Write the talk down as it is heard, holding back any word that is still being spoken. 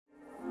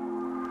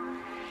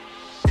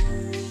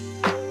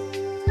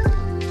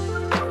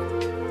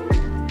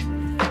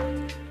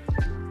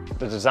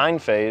The design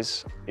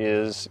phase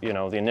is,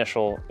 the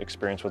initial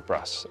experience with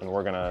Bruss, and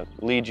we're going to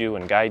lead you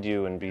and guide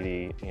you and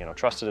be the,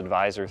 trusted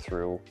advisor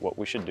through what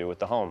we should do with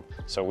the home.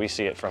 So we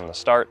see it from the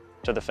start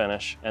to the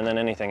finish, and then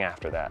anything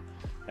after that.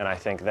 And I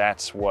think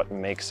that's what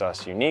makes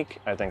us unique.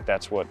 I think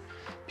that's what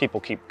people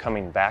keep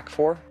coming back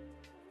for.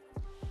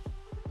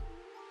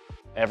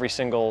 Every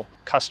single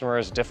customer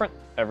is different,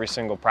 every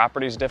single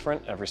property is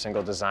different, every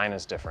single design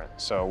is different.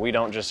 So we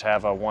don't just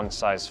have a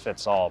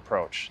one-size-fits-all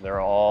approach.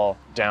 They're all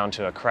down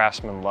to a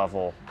craftsman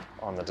level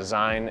on the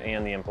design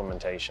and the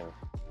implementation.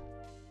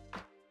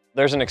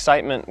 There's an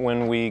excitement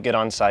when we get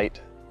on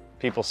site.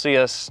 People see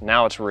us,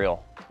 now it's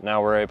real.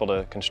 Now we're able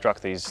to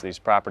construct these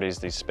properties,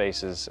 these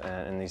spaces,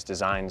 and these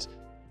designs.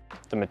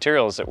 The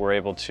materials that we're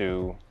able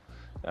to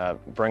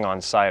bring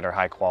on site are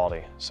high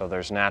quality. So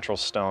there's natural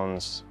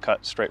stones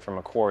cut straight from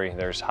a quarry.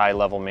 There's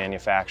high-level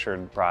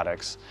manufactured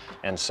products.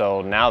 And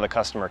so now the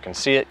customer can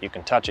see it, you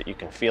can touch it, you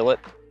can feel it.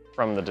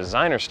 From the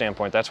designer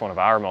standpoint, that's one of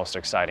our most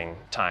exciting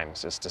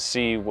times, is to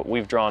see what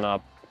we've drawn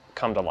up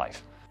come to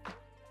life.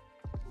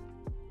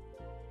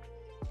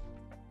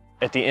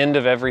 At the end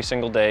of every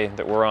single day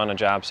that we're on a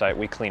job site,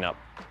 we clean up.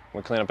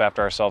 We clean up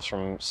after ourselves,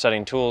 from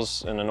setting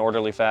tools in an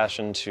orderly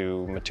fashion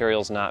to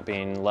materials not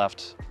being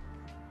left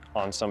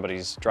on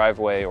somebody's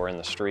driveway or in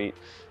the street.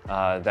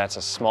 That's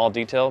a small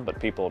detail, but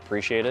people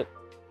appreciate it.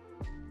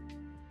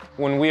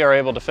 When we are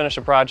able to finish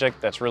a project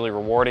that's really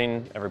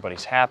rewarding,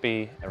 everybody's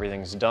happy,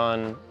 everything's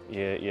done,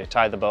 you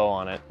tie the bow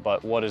on it.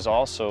 But what is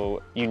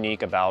also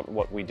unique about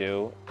what we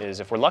do is,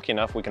 if we're lucky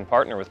enough, we can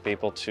partner with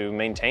people to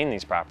maintain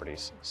these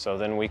properties. So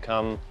then we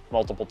come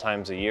multiple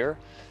times a year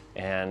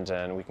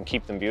and we can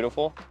keep them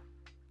beautiful.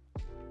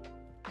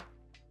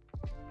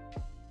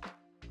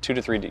 2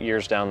 to 3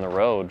 years down the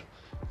road,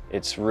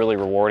 it's really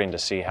rewarding to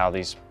see how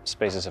these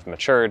spaces have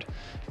matured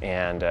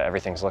and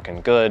everything's looking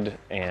good,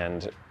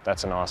 and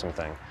that's an awesome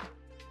thing.